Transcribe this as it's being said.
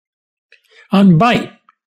On Byte,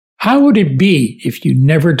 how would it be if you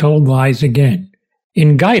never told lies again?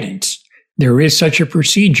 In Guidance, there is such a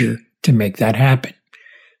procedure to make that happen.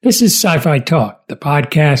 This is Sci-Fi Talk, the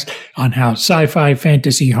podcast on how sci-fi,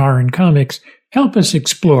 fantasy, horror, and comics help us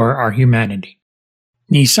explore our humanity.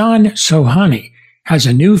 Nissan Sohani has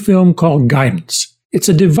a new film called Guidence. It's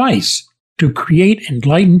a device to create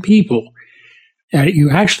enlightened people that you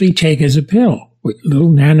actually take as a pill with little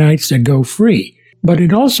nanites that go free. But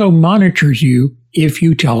it also monitors you if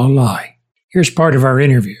you tell a lie. Here's part of our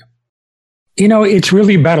interview. You know, it's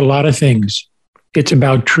really about a lot of things. It's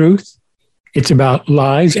about truth. It's about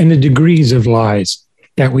lies and the degrees of lies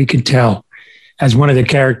that we could tell. As one of the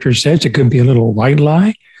characters says, it could be a little white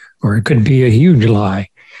lie or it could be a huge lie.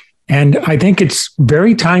 And I think it's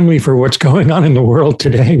very timely for what's going on in the world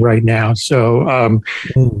today right now. So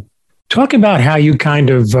talk about how you kind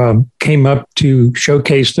of came up to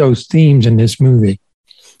showcase those themes in this movie.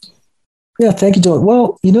 Yeah, thank you, John.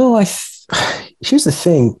 Well, you know, here's the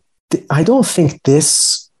thing. I don't think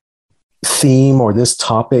this theme or this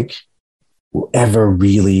topic will ever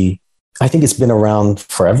really, I think it's been around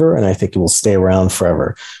forever, and I think it will stay around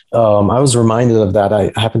forever. I was reminded of that.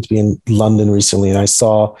 I happened to be in London recently, and I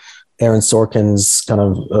saw Aaron Sorkin's kind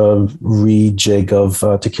of rejig of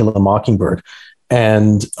To Kill a Mockingbird,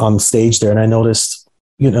 and on stage there, and I noticed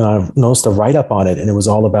a write-up on it, and it was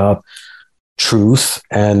all about truth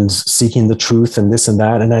and seeking the truth and this and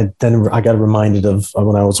that. And I got reminded of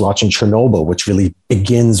when I was watching Chernobyl, which really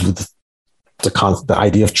begins with the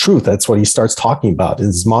idea of truth. That's what he starts talking about in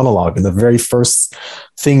his monologue. And the very first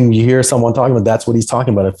thing you hear someone talking about, that's what he's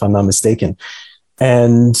talking about, if I'm not mistaken.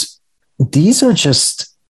 And these are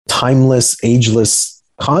just timeless, ageless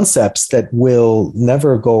concepts that will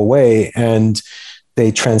never go away. And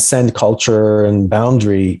they transcend culture and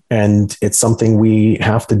boundary. And it's something we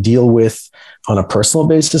have to deal with on a personal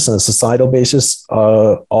basis and a societal basis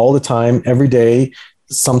all the time, every day.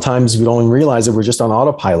 Sometimes we don't even realize that we're just on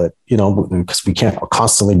autopilot, because we can't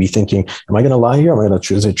constantly be thinking, am I going to lie here? Am I going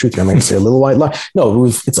to say truth here? Am I going to say a little white lie? No,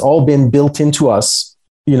 it's all been built into us,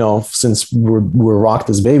 since we're rocked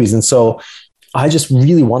as babies. And so I just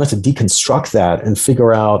really wanted to deconstruct that and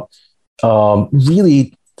figure out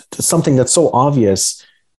really something that's so obvious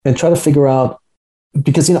and try to figure out,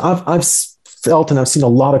 because, I've felt and I've seen a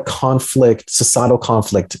lot of conflict, societal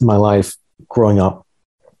conflict in my life growing up.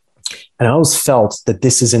 And I always felt that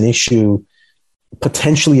this is an issue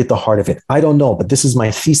potentially at the heart of it. I don't know, but this is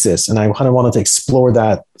my thesis. And I kind of wanted to explore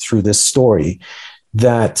that through this story,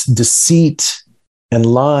 that deceit and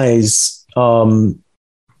lies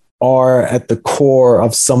are at the core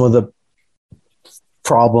of some of the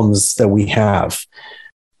problems that we have.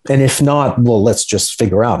 And if not, well, let's just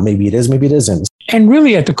figure out. Maybe it is, maybe it isn't. And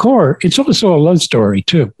really at the core, it's also a love story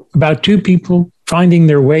too, about two people finding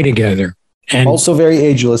their way together. And also very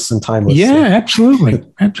ageless and timeless. Yeah, absolutely.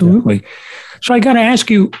 Absolutely. Yeah. So I got to ask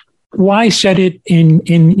you, why set it in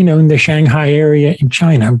the Shanghai area in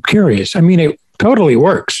China? I'm curious. I mean, it totally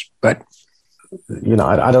works, but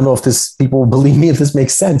I don't know if people will believe me if this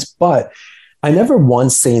makes sense, but I never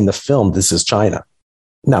once say in the film, this is China.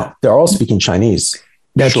 Now, they're all speaking Chinese.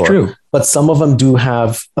 That's true. But some of them do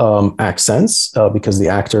have accents because the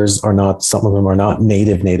actors some of them are not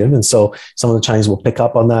native. And so some of the Chinese will pick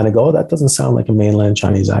up on that and go, oh, that doesn't sound like a mainland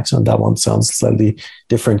Chinese accent. That one sounds slightly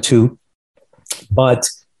different too. But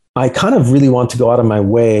I kind of really want to go out of my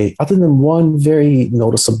way, other than one very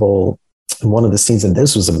noticeable in one of the scenes. And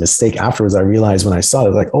this was a mistake afterwards. I realized when I saw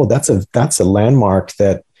it, like, oh, that's a landmark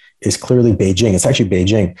that is clearly Beijing. It's actually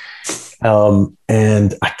Beijing.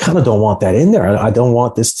 And I kind of don't want that in there. I don't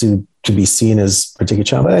want this to be seen as particular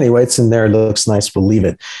China. But anyway, it's in there. It looks nice. We'll leave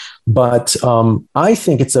it. But I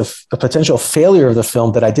think it's a potential failure of the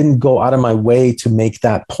film that I didn't go out of my way to make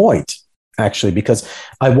that point, actually, because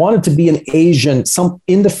I wanted to be an Asian,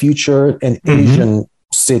 in the future, an Asian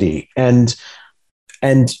city. And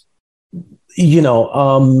the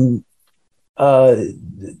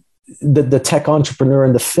tech entrepreneur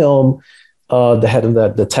in the film, the head of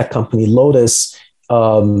the tech company, Lotus,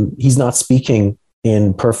 he's not speaking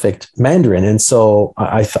in perfect Mandarin. And so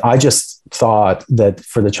I just thought that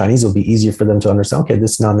for the Chinese, it would be easier for them to understand, okay,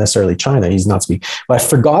 this is not necessarily China. He's not speaking. But I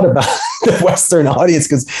forgot about the Western audience,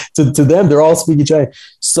 because to them, they're all speaking Chinese.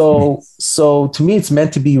 So to me, it's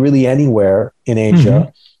meant to be really anywhere in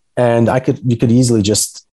Asia. And you could easily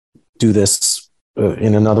just do this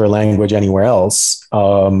in another language anywhere else.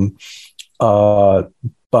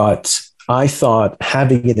 But I thought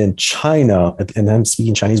having it in China and them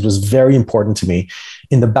speaking Chinese was very important to me.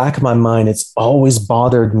 In the back of my mind, it's always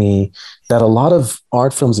bothered me that a lot of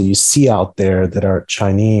art films that you see out there that are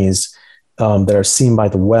Chinese, that are seen by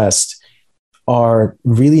the West, are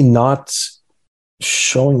really not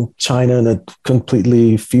showing China in a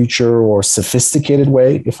completely future or sophisticated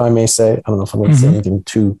way, if I may say. I don't know if I'm going to say anything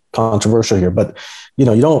too controversial here, but you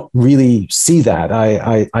don't really see that.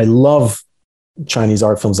 I love Chinese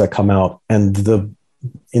art films that come out, and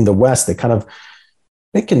in the West, they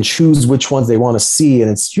can choose which ones they want to see.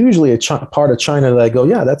 And it's usually a part of China that I go,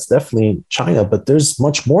 yeah, that's definitely China, but there's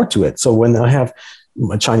much more to it. So when I have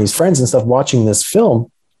my Chinese friends and stuff watching this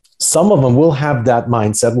film, some of them will have that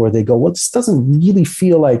mindset where they go, well, this doesn't really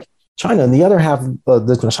feel like China. And the other half,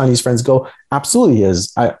 the Chinese friends go, absolutely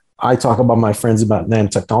is. I talk about my friends about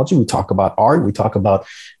nanotechnology. We talk about art. We talk about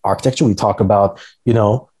architecture. We talk about,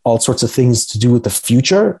 all sorts of things to do with the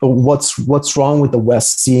future. But what's wrong with the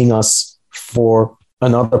West seeing us for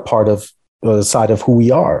another part of the side of who we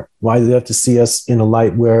are? Why do they have to see us in a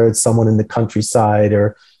light where it's someone in the countryside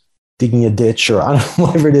or digging a ditch or I don't know,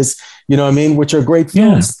 whatever it is, which are great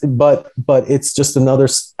films, but it's just another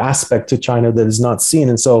aspect to China that is not seen.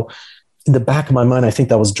 And so in the back of my mind, I think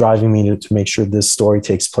that was driving me to make sure this story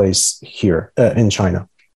takes place here in China.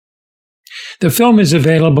 The film is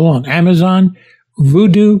available on Amazon,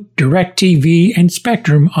 Vudu, DirecTV, and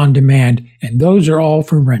Spectrum On Demand, and those are all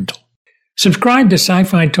for rental. Subscribe to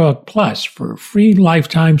Sci-Fi Talk Plus for a free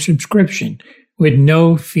lifetime subscription with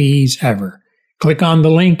no fees ever. Click on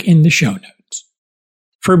the link in the show notes.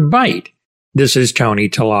 For Byte, this is Tony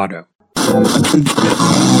Tellado.